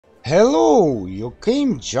Hello! You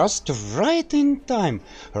came just right in time.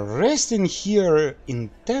 Resting here in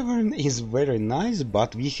tavern is very nice,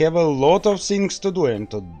 but we have a lot of things to do, and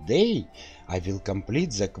today I will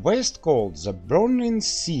complete the quest called The Burning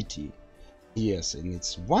City. Yes, and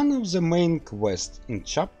it's one of the main quests in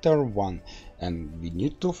chapter 1, and we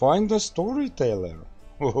need to find the storyteller.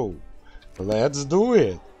 Oh, let's do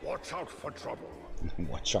it! Watch out for trouble.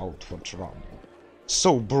 Watch out for trouble.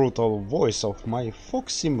 So brutal voice of my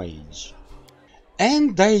foxy mage.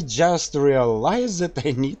 And I just realized that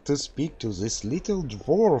I need to speak to this little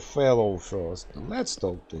dwarf fellow first. Let's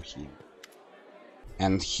talk to him.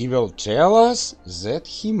 And he will tell us that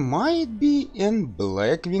he might be in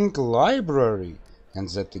Blackwing library, and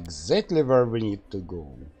that's exactly where we need to go.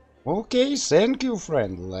 Okay, thank you,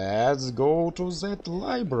 friend. Let's go to that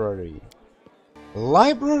library.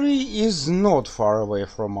 Library is not far away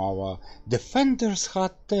from our Defender's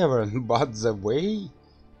Hut Tavern, but the way...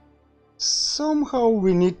 Somehow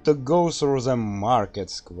we need to go through the market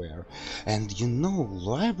square. And you know,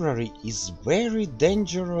 library is very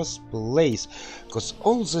dangerous place, cause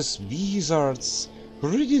all these wizards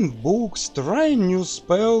reading books, trying new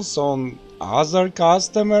spells on other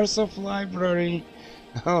customers of library.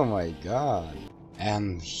 Oh my god.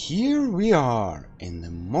 And here we are, in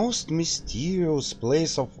the most mysterious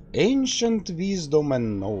place of ancient wisdom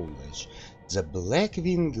and knowledge, the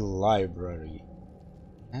Blackwing Library.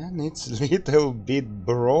 And it's a little bit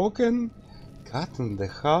broken, cut in the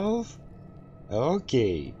half.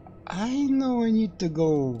 Okay, I know I need to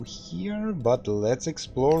go here, but let's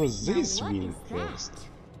explore this wing first.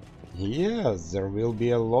 Yes, there will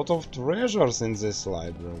be a lot of treasures in this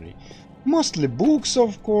library. Mostly books,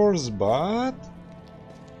 of course, but...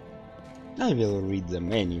 I will read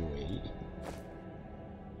them anyway.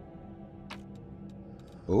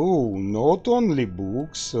 Oh, not only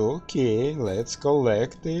books, okay, let's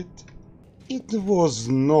collect it. It was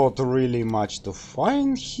not really much to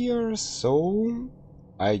find here, so...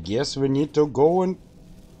 I guess we need to go and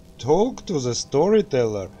talk to the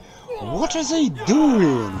storyteller. What are they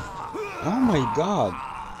doing? Oh my god,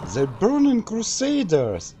 they're burning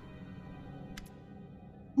crusaders!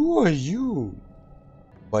 Who are you?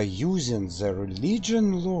 By using the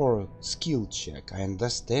religion lore skill check, I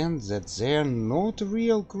understand that they are not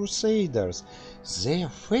real crusaders. They are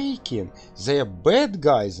faking, they are bad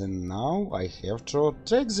guys, and now I have to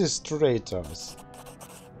attack these traitors.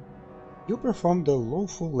 You performed a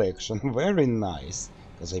lawful action, very nice,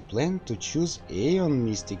 because I plan to choose Aeon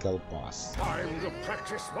Mystical Pass. Time to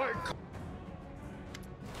practice my...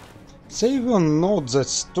 They were not that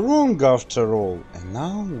strong after all, and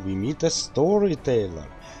now we meet a storyteller.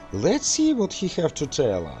 Let's see what he have to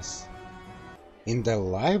tell us. In the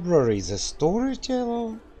library, the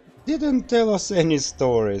storyteller didn't tell us any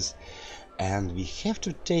stories, and we have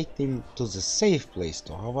to take him to the safe place,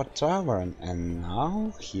 to our tavern, and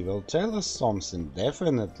now he will tell us something,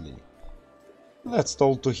 definitely. Let's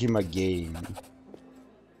talk to him again.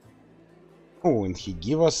 Oh, and he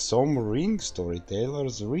give us some ring,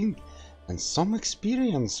 storyteller's ring, and some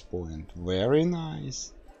experience point, very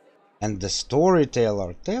nice. And the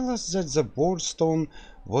storyteller tell us that the Wardstone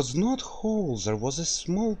was not whole, there was a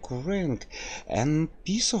small crank, and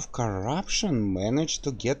piece of corruption managed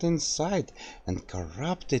to get inside and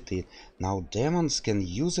corrupted it. Now demons can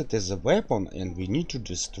use it as a weapon and we need to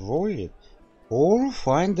destroy it. Or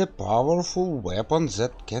find a powerful weapon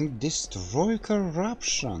that can destroy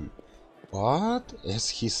corruption. But, as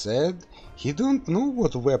he said, he don't know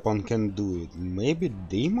what weapon can do it. Maybe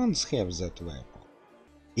demons have that weapon.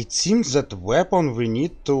 It seems that the weapon we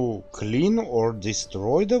need to clean or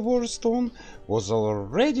destroy the Wardstone was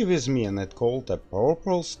already with me, and it called a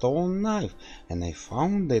purple stone knife, and I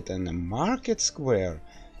found it in a market square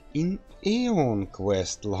in Aeon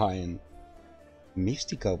questline,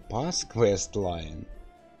 Mystical Pass questline.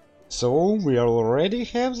 So we already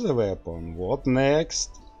have the weapon, what next?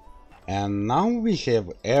 And now we have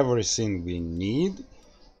everything we need.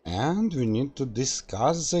 And we need to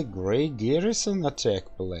discuss the Great Garrison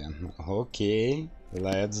attack plan. Okay,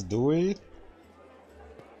 let's do it.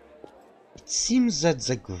 It seems that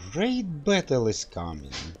the great battle is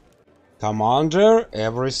coming. Commander,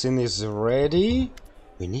 everything is ready.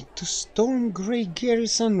 We need to storm Great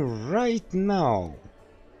Garrison right now.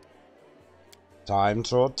 Time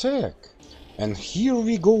to attack. And here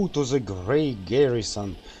we go to the Great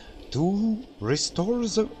Garrison. To restore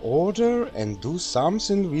the order and do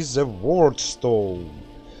something with the Wardstone.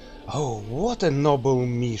 Oh, what a noble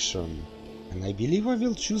mission! And I believe I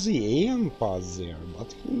will choose the Aeon path there,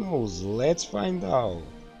 but who knows, let's find out.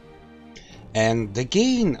 And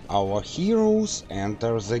again our heroes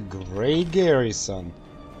enter the Great Garrison.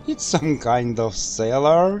 It's some kind of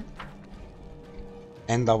cellar.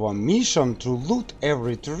 And our mission to loot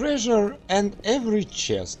every treasure and every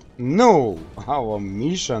chest. No, our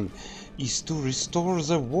mission is to restore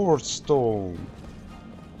the Wardstone.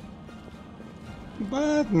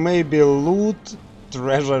 But maybe loot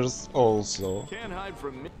treasures also. Can't hide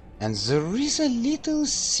from me. And there is a little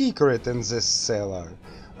secret in this cellar.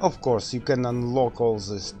 Of course, you can unlock all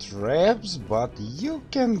these traps, but you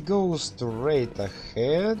can go straight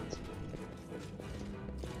ahead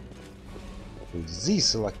to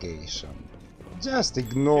this location. Just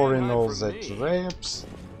ignoring all the traps.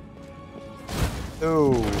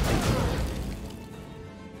 Oh.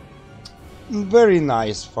 Very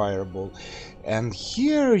nice fireball. And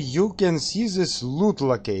here you can see this loot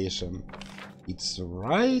location. It's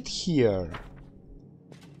right here.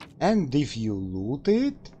 And if you loot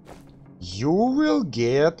it, you will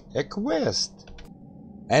get a quest.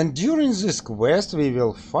 And during this quest we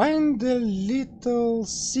will find the little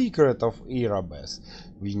secret of Erebeth.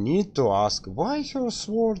 We need to ask why her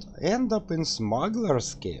sword ended up in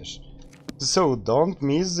smuggler's cache. So don't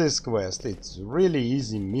miss this quest, it's really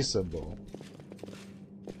easy missable.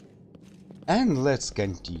 And let's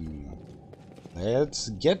continue. Let's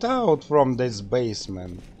get out from this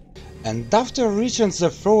basement. And after reaching the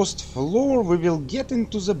first floor, we will get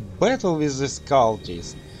into the battle with this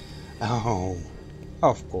cultist. Oh,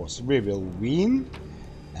 of course, we will win.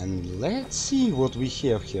 And let's see what we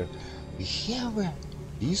have here. We have a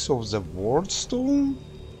piece of the Wardstone.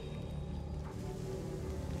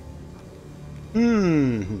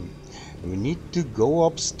 We need to go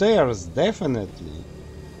upstairs, definitely.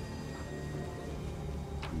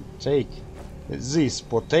 Take this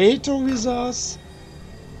potato with us.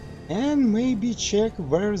 And maybe check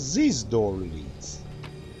where this door leads.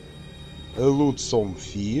 Loot some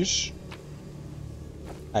fish.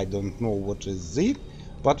 I don't know what is it,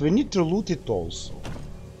 but we need to loot it also.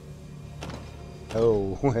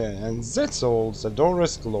 Oh, and that's all, the door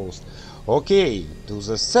is closed. Okay, to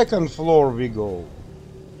the second floor we go.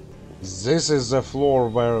 This is the floor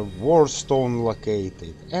where Wardstone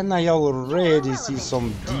located, and I already see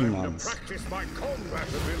some demons.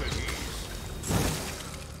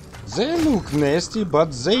 They look nasty,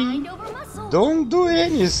 but they don't do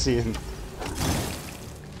anything.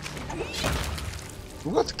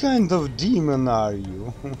 What kind of demon are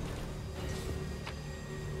you?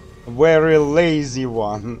 Very lazy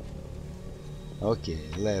one. Okay,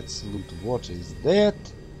 let's loot. What is that?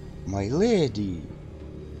 My lady.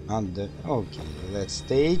 Okay, let's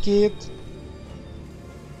take it.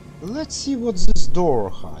 Let's see what this door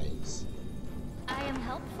hides. I am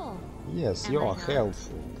helpful. Yes, you are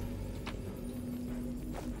helpful.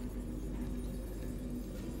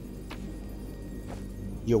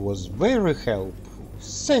 You was very helpful.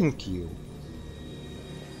 Thank you.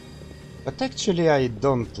 But actually I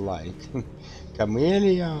don't like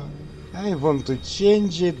Camellia. I want to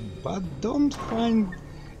change it, but don't find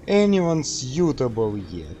anyone suitable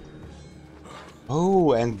yet.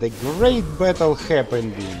 Oh, and the great battle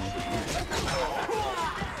happening.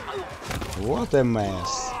 What a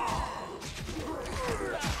mess.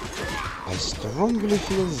 I strongly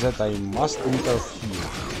feel that I must interfere.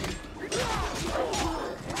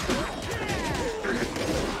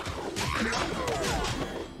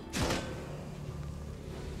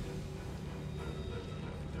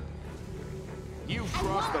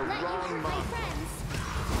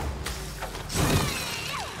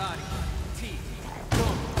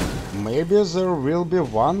 Maybe there will be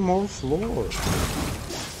one more floor.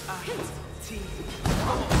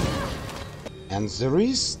 And there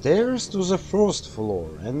is stairs to the first floor,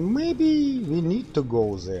 and maybe we need to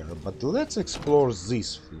go there, but let's explore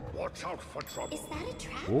this floor. Watch out for trouble. Is that a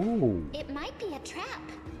trap? Oh. It might be a trap.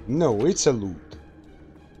 No, it's a loot.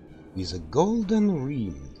 With a golden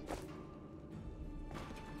ring.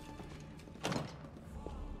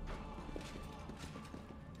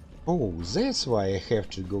 Oh, that's why I have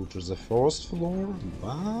to go to the first floor,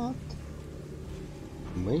 but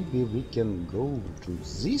maybe we can go to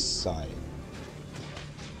this side.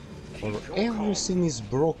 Or everything is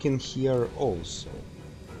broken here also.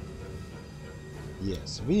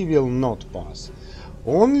 Yes, we will not pass.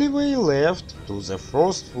 Only way left to the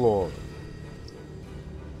first floor.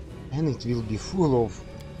 And it will be full of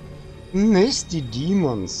nasty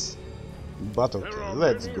demons. But okay,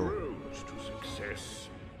 let's go.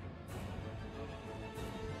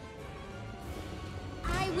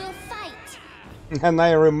 I will fight. And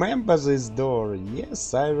I remember this door.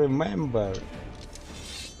 Yes, I remember.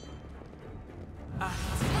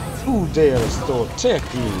 Who dares to attack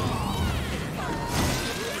me?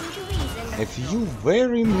 a few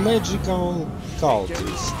very magical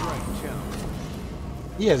cultists.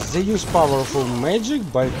 Yes, they use powerful magic,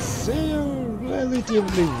 but they are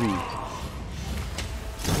relatively weak.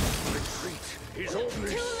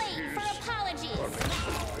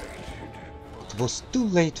 It was too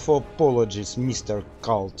late for apologies, Mr.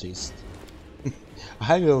 Cultist.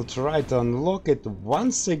 I will try to unlock it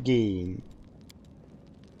once again.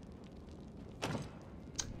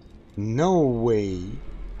 No way.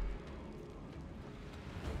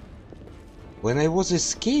 When I was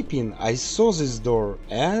escaping, I saw this door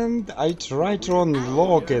and I tried to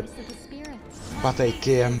unlock it, but I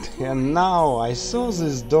can't. And now I saw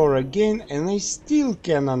this door again and I still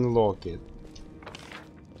can unlock it.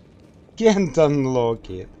 Can't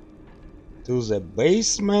unlock it. To the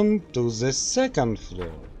basement, to the second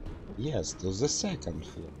floor. Yes, to the second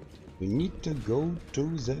floor. We need to go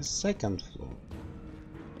to the second floor.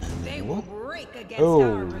 And what?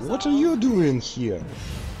 Oh, what are you doing here?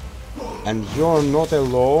 And you're not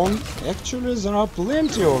alone? Actually, there are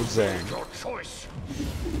plenty of them.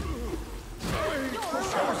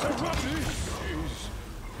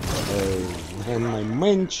 Oh, and my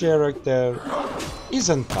main character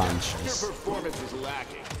isn't conscious. Your performance is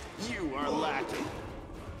lacking. You are lacking.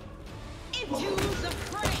 Into the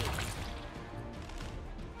fray.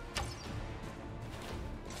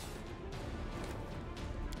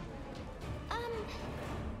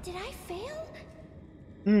 Did I fail?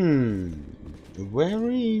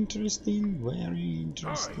 Very interesting, very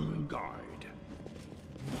interesting.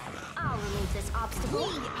 I'll remove this obstacle.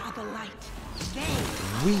 We are the light.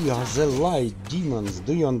 We are the light demons,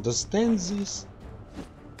 do you understand this?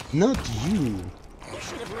 Not you. You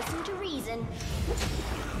should have listened to reason.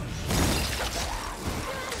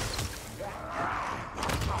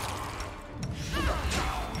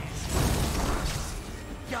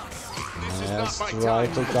 Let's try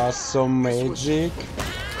to cast some magic.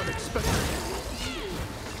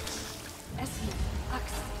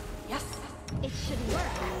 Yes, it should work.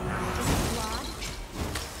 Is it flawed?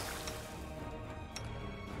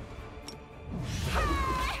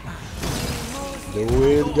 Do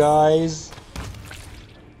it, guys.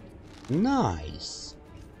 Nice.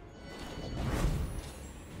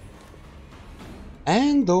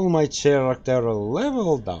 And all my character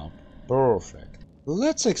leveled up. Perfect.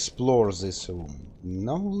 Let's explore this room.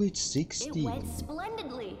 Knowledge 16. It went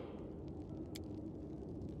splendidly.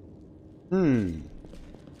 Can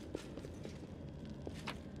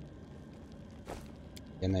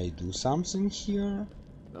I do something here?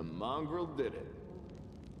 The mongrel did it.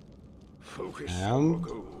 Focus. And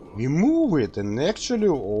we move it and actually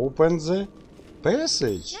open the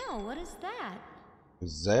passage. No, what is that?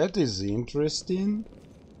 That is interesting.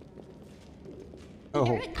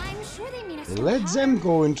 Oh, I'm sure they mean us no let harm, them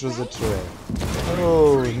go into the right? trap.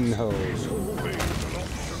 Oh no.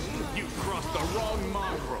 You crossed the wrong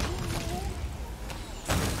mongrel.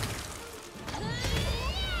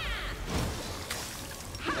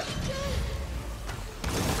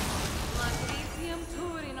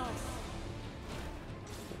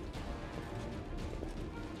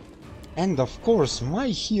 And of course, my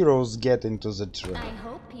heroes get into the I trap.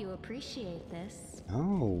 hope you appreciate this.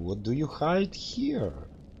 Oh, what do you hide here?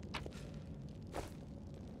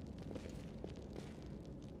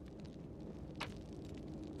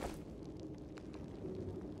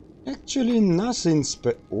 Actually, nothing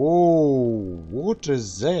Oh, what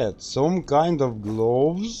is that? Some kind of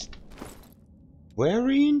gloves?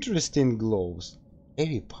 Very interesting gloves.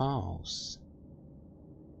 Heavy paws.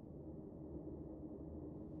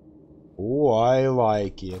 Oh, I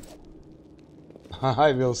like it.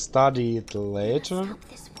 I will study it later, Stop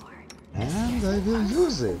this war. and I will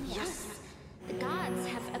use it. Yes, the gods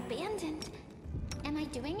have abandoned. Am I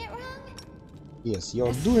doing it wrong? Yes,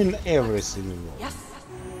 you're doing everything wrong. Yes.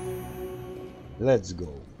 Let's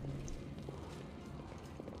go.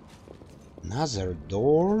 Another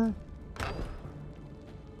door.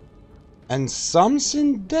 And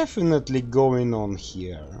something definitely going on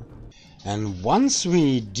here. And once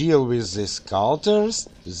we deal with these cultists,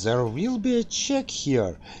 there will be a check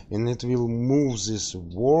here, and it will move this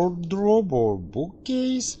wardrobe or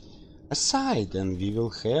bookcase aside, and we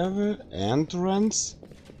will have an entrance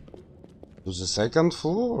to the second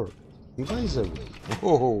floor. By the way,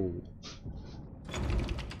 oh,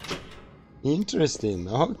 interesting.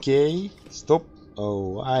 Okay, stop.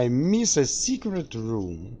 Oh, I miss a secret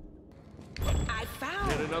room. I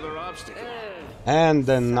found Yet another obstacle. And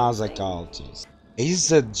another cultist.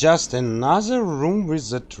 Is it just another room with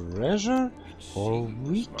the treasure? Or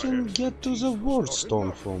we can get to the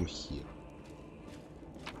Wardstone from here?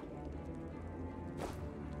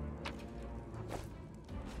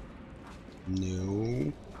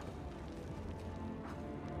 No.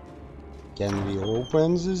 Can we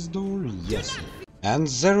open this door? Yes. And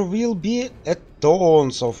there will be a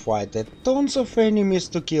tons of fight, a tons of enemies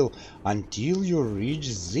to kill until you reach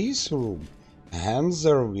this room. And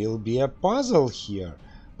there will be a puzzle here.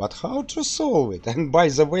 But how to solve it? And by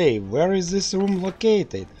the way, where is this room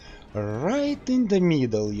located? Right in the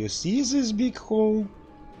middle. You see this big hole?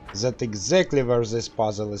 That's exactly where this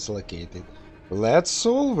puzzle is located. Let's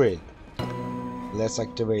solve it. Let's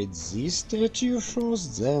activate this statue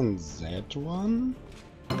first, then that one.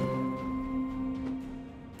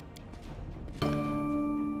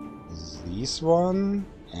 This one,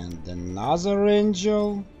 and another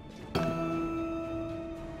angel.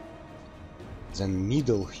 Then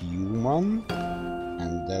middle human,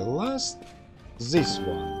 and the last, this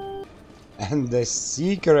one. And the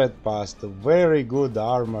secret path to very good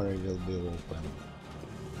armory will be open.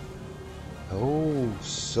 Oh,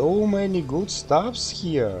 so many good stuffs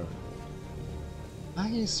here. I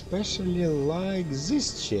especially like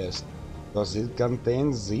this chest, because it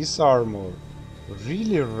contains this armor.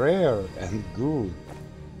 Really rare and good.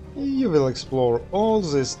 You will explore all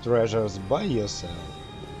these treasures by yourself.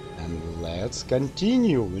 And let's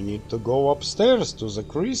continue. We need to go upstairs to the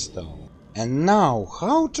crystal. And now,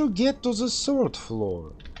 how to get to the third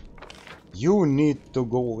floor? You need to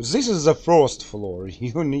go... This is the first floor.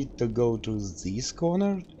 You need to go to this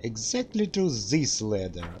corner, exactly to this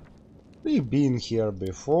ladder. We've been here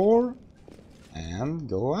before. And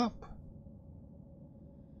go up.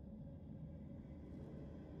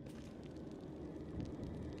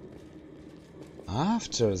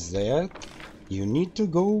 After that, you need to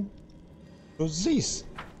go to this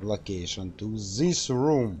location, to this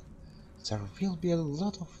room. There will be a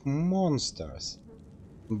lot of monsters,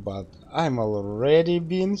 but I'm already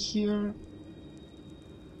been here.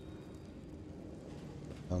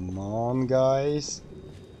 Come on, guys.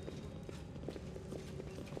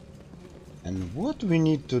 And what we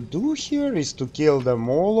need to do here is to kill them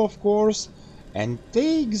all, of course, and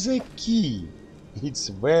take the key. It's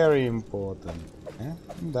very important.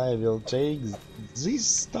 And I will take this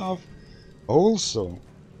stuff also,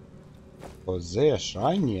 because they are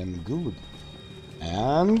shiny and good.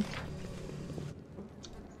 And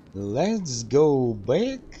let's go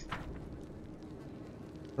back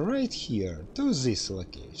right here to this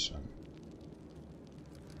location.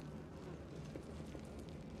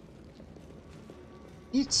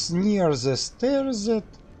 It's near the stairs that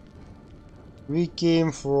we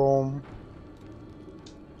came from.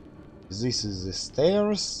 This is the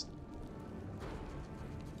stairs.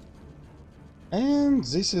 And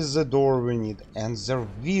this is the door we need. And there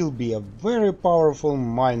will be a very powerful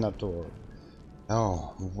Minotaur.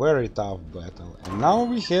 Oh, very tough battle. And now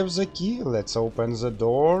we have the key. Let's open the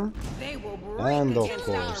door. And of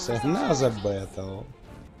course, another battle.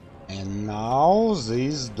 And now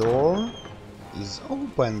this door is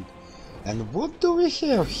opened. And what do we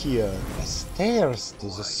have here? The stairs to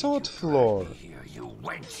the third floor.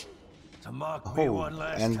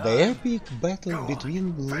 Oh, and the epic battle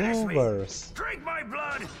between lovers. Drink my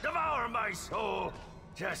blood, devour my soul.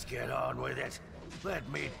 Just get on with it. Let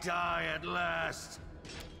me die at last.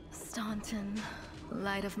 Staunton,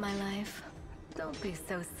 light of my life, don't be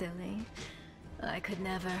so silly. I could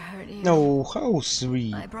never hurt you. Oh, how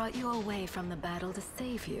sweet. I brought you away from the battle to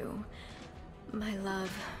save you. My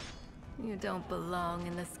love, you don't belong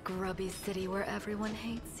in this grubby city where everyone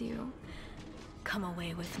hates you. Come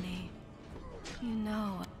away with me. You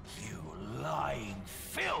know... You lying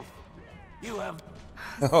filth! You have...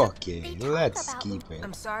 Okay, let's keep it.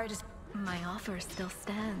 I'm sorry to... My offer still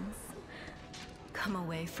stands. Come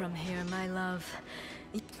away from here, my love.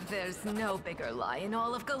 There's no bigger lie in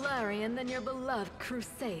all of Galarian than your beloved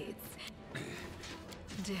crusades.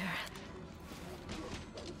 Dear...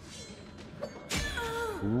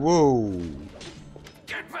 Whoa!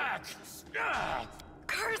 Get back!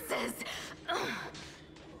 Curses!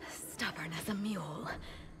 Stubborn as a mule.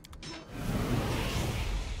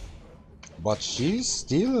 But she's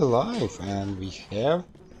still alive, and we have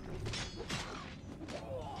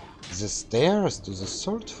the stairs to the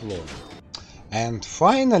third floor. And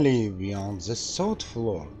finally, we are on the third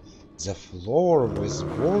floor. The floor with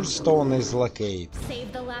Wardstone is located.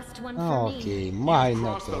 Save the last one for me. Okay,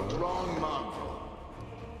 Minotaur.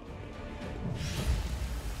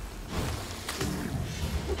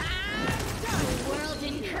 World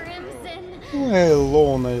in crimson. Well,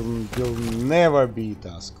 alone will never beat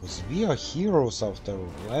us, cause we are heroes after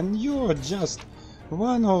all, and you are just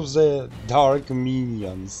one of the dark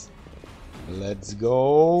minions. Let's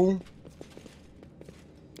go.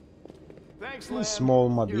 Thanks, A Lan. small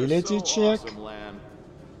You're mobility so check. awesome, Lan.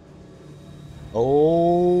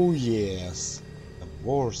 Oh yes, the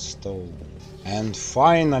Wardstone. And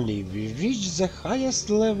finally we reach the highest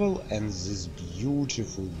level and this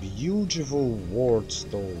beautiful, beautiful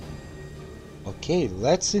Wardstone. Okay,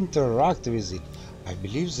 let's interact with it. I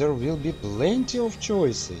believe there will be plenty of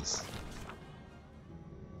choices.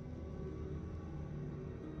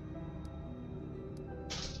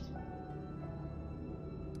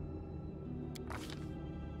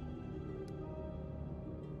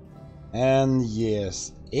 And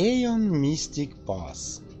yes, Aeon Mystic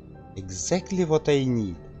Pass. Exactly what I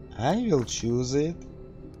need. I will choose it.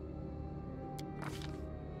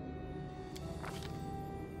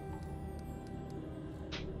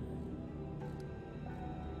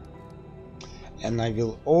 And I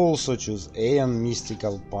will also choose Aeon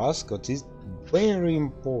Mystical Pass because it's very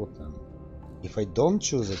important. If I don't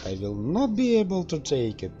choose it, I will not be able to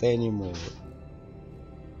take it anymore.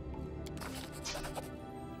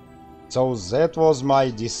 So that was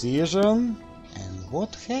my decision. And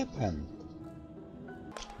what happened?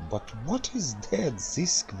 But what is that?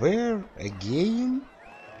 This square again?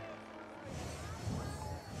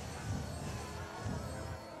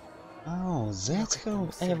 Oh, that's how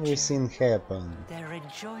everything happened. They're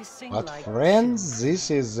rejoicing But like friends, this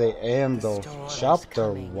is the end of Stories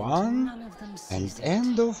chapter coming, 1 none of them and sees it.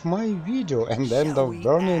 end of my video and end Shall of we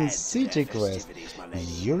Burning add to City their quest. festivities, my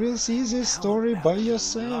lady? You will see this How story about by you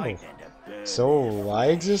yourself. light and a burn So their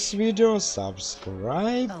like flesh? this video,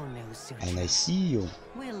 subscribe, Oh no, Sutra. and I see you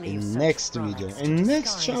We'll leave in such next video, frolics to in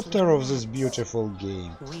next disguise chapter little of this rats. beautiful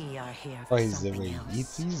game. We are here for By the something way,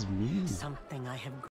 else. it is me. Something I have